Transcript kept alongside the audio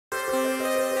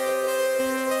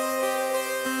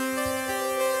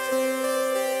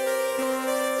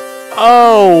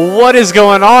Oh, what is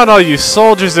going on, all you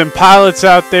soldiers and pilots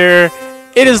out there?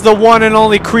 It is the one and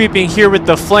only Creeping here with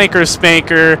the flanker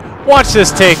Spanker. Watch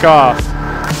this take off.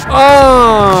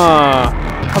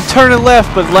 I'm turning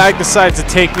left, but lag decides to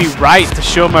take me right to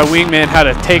show my wingman how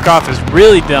to take off is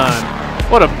really done.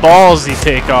 What a ballsy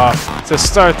takeoff to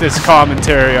start this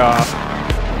commentary off.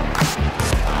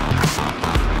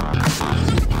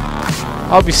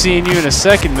 I'll be seeing you in a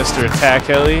second, Mr. Attack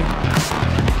Heli.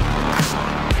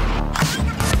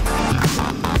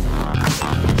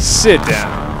 Sit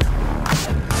down.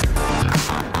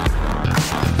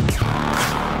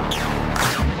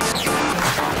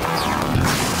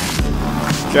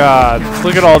 God,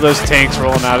 look at all those tanks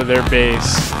rolling out of their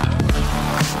base.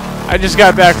 I just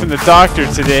got back from the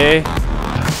doctor today,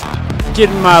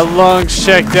 getting my lungs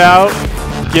checked out,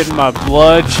 getting my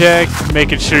blood checked,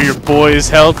 making sure your boy is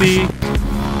healthy.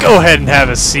 Go ahead and have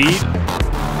a seat.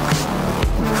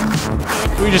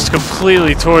 We just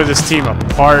completely tore this team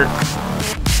apart.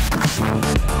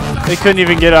 They couldn't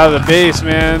even get out of the base,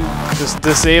 man. Just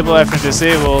disable after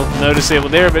disable. No disable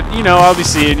there, but you know, I'll be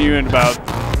seeing you in about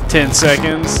 10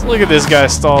 seconds. Look at this guy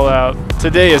stall out.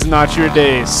 Today is not your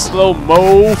day.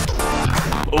 Slow-mo.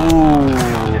 Ooh,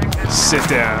 sit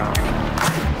down.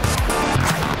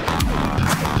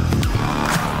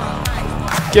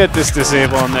 Get this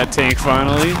disable on that tank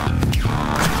finally.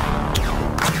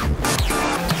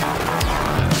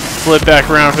 Flip back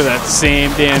around for that same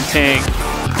damn tank.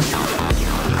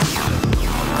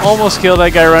 Almost killed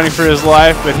that guy running for his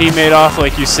life, but he made off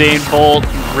like Usain Bolt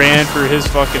and ran for his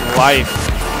fucking life.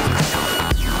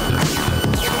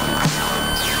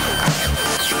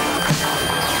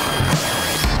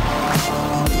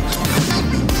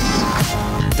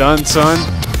 Done, son.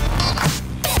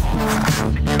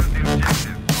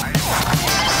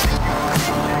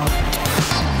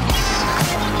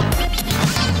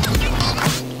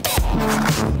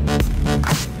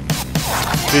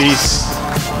 Peace.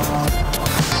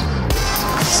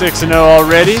 6-0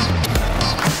 already.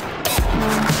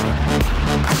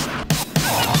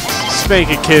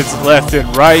 Spanking kids left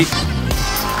and right.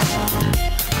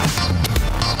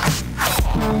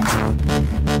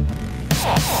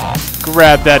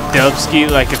 Grab that dubski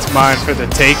like it's mine for the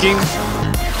taking.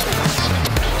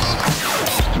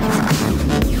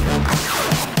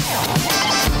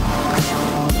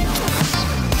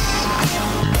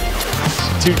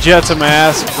 Two jets on my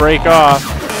ass, break off.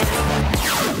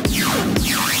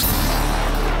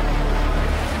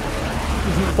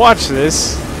 Watch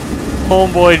this.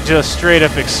 Homeboy just straight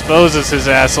up exposes his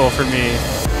asshole for me.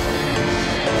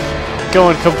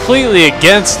 Going completely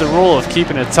against the rule of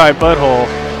keeping a tight butthole.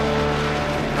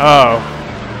 Oh,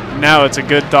 now it's a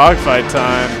good dogfight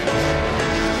time.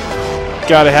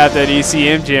 Gotta have that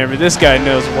ECM jammer. This guy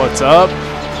knows what's up.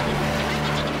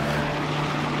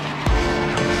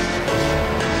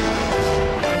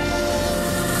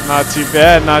 Not too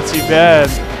bad, not too bad.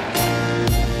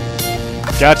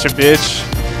 Gotcha, bitch.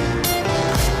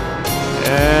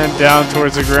 And down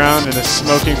towards the ground in a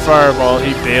smoking fireball,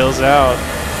 he bails out.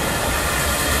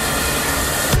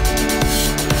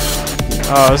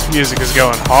 Oh, this music is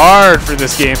going hard for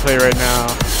this gameplay right now.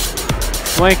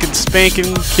 Flanking,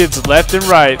 spanking, kids left and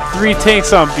right. 3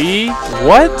 tanks on B.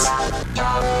 What?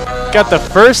 Got the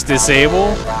first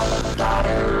disable.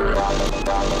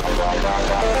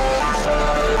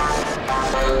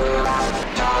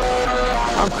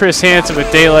 I'm Chris Hansen with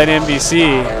Daylight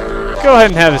NBC. Go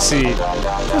ahead and have a seat.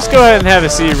 Just go ahead and have a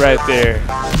seat right there.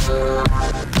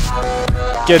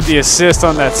 Get the assist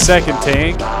on that second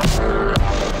tank.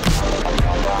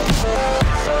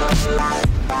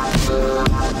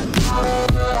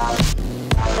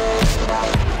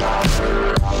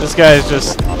 This guy is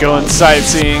just going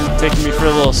sightseeing, taking me for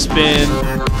a little spin.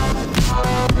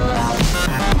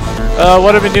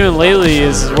 What I've been doing lately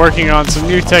is working on some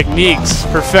new techniques,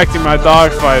 perfecting my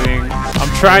dogfighting. I'm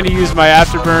trying to use my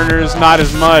afterburners, not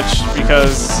as much,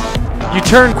 because you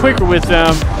turn quicker with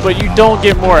them, but you don't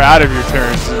get more out of your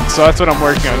turns. And so that's what I'm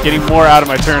working on, getting more out of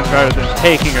my turns rather than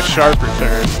taking a sharper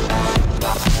turn.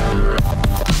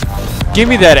 Give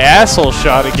me that asshole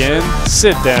shot again.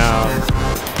 Sit down.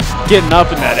 Getting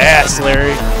up in that ass,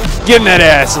 Larry. Get in that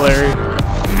ass, Larry.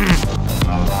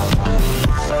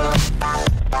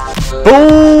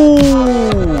 Boom!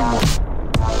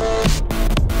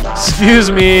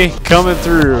 Excuse me, coming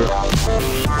through.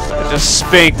 I just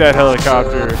spanked that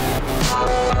helicopter.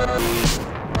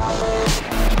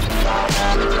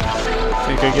 I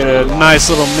think I get a nice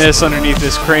little miss underneath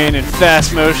this crane in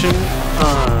fast motion.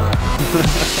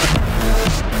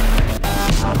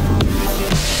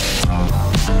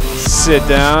 Sit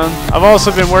down. I've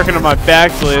also been working on my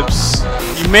backflips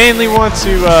You mainly want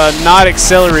to not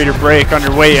accelerate or brake on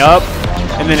your way up,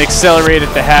 and then accelerate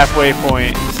at the halfway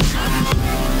point.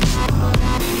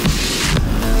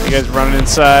 You guys running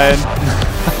inside?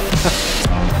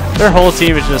 Their whole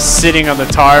team is just sitting on the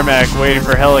tarmac waiting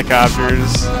for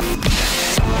helicopters.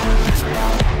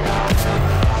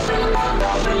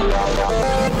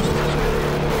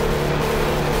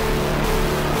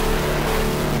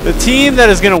 The team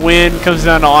that is going to win comes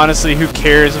down to honestly who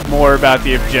cares more about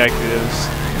the objectives.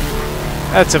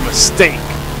 That's a mistake.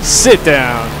 Sit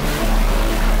down.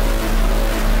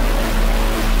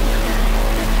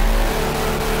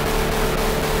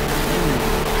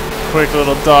 Quick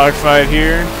little dogfight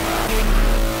here.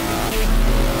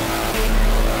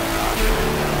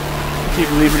 Keep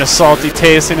leaving a salty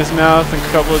taste in his mouth in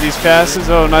a couple of these passes.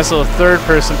 Oh, nice little third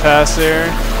person pass there.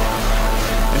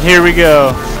 And here we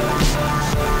go.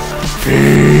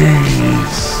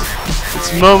 Peace.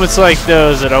 It's moments like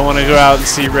those that I want to go out and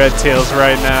see red tails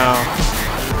right now.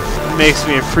 It makes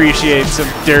me appreciate some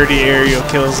dirty aerial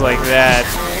kills like that.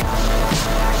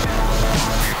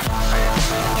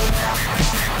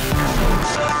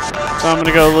 So I'm going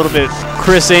to go a little bit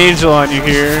Chris Angel on you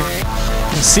here.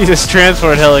 See this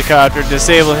transport helicopter,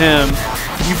 disable him.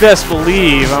 You best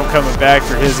believe I'm coming back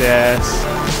for his ass.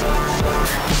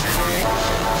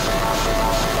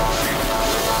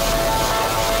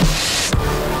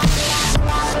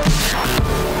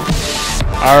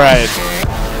 Alright,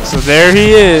 so there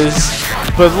he is,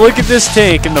 but look at this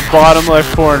tank in the bottom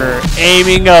left corner,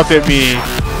 aiming up at me.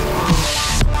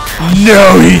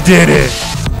 No, he didn't!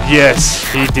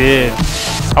 Yes, he did.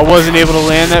 I wasn't able to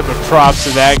land that, but props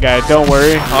to that guy. Don't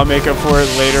worry, I'll make up for it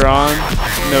later on.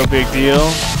 No big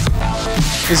deal.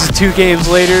 This is 2 games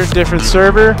later, different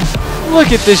server.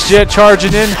 Look at this jet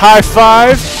charging in, high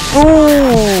five,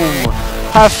 boom!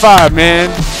 High five, man.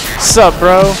 Sup,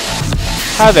 bro?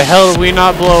 How the hell did we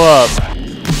not blow up?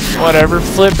 Whatever,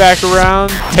 flip back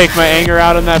around, take my anger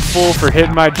out on that fool for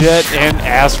hitting my jet, and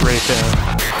ass rape him.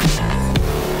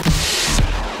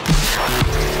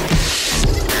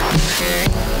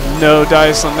 No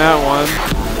dice on that one.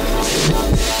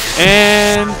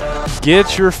 And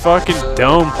get your fucking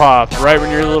dome popped right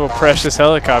when your little precious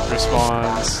helicopter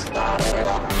spawns.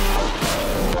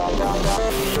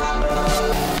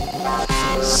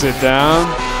 Sit down.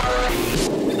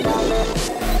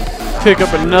 Pick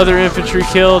up another infantry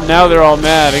kill. Now they're all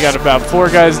mad. I got about 4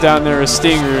 guys down there with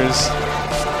stingers.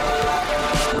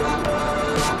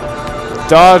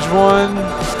 Dodge 1.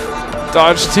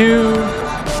 Dodge 2.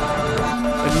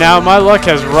 And now my luck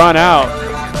has run out.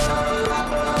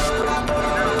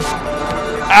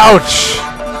 Ouch!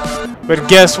 But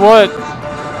guess what?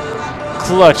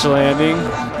 Clutch landing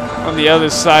on the other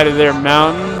side of their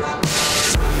mountain.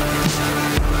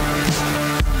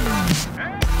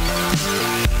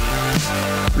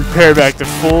 Repair back to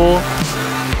full.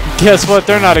 Guess what?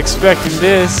 They're not expecting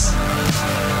this.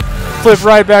 Flip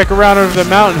right back around over the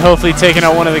mountain, hopefully taking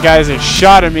out one of the guys that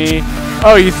shot at me.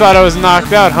 Oh, you thought I was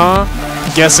knocked out, huh?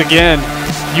 Guess again.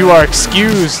 You are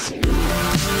excused.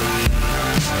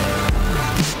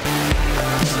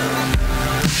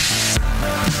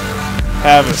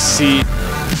 Have a seat.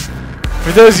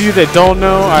 For those of you that don't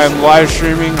know, I am live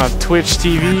streaming on Twitch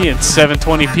TV in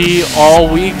 720p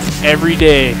all week, every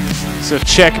day. So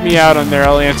check me out on there.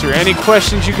 I'll answer any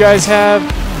questions you guys have,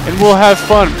 and we'll have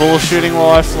fun bullshitting while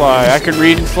I fly. I can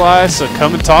read and fly, so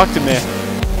come and talk to me.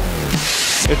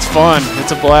 It's fun.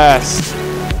 It's a blast.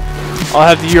 I'll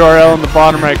have the URL in the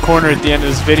bottom right corner at the end of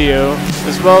this video,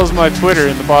 as well as my Twitter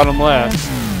in the bottom left.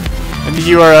 And the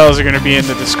URLs are going to be in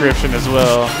the description as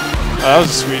well. Oh, that was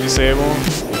a sweet disable.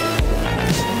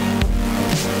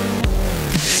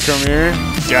 Come here.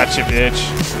 Gotcha, bitch.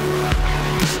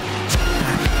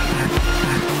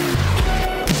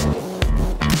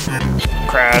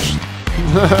 Crashed.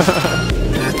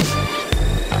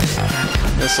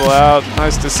 Missile out.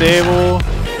 Nice disable.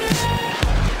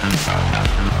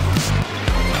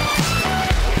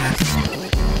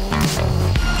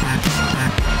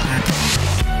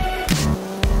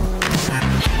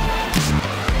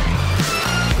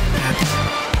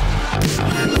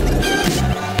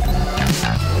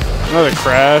 Another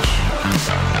crash.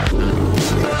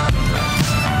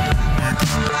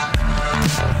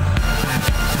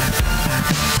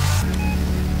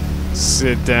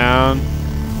 Sit down.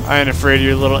 I ain't afraid of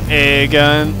your little A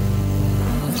gun.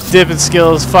 Dipping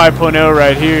skills 5.0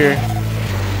 right here.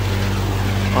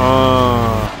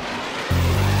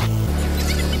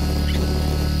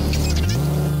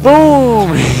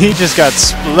 Boom! He just got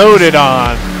exploded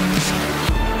on.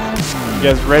 You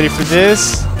guys ready for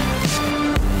this?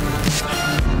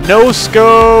 No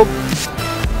scope.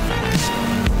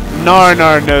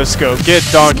 Nar no scope. Get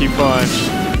donkey punch.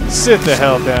 Sit the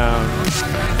hell down.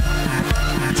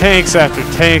 Tanks after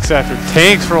tanks after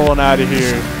tanks rolling out of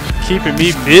here. Keeping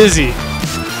me busy.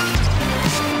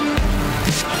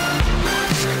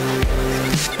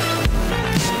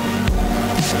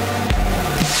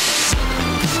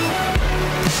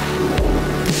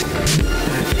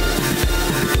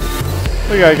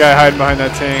 Look at that guy hiding behind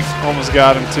that tank. Almost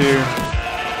got him too.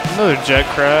 Another jet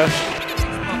crash.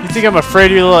 You think I'm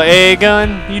afraid of your little AA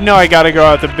gun? You know I gotta go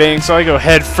out the bank, so I go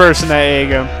head first in that AA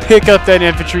gun. Pick up that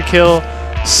infantry kill.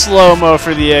 Slow-mo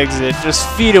for the exit. Just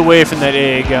feet away from that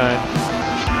AA gun.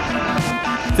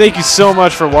 Thank you so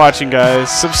much for watching, guys.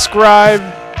 Subscribe.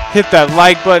 Hit that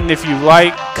like button if you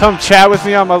like. Come chat with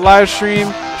me on my live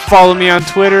stream. Follow me on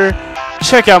Twitter.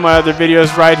 Check out my other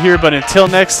videos right here. But until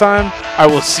next time, I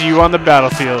will see you on the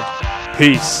battlefield.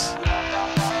 Peace.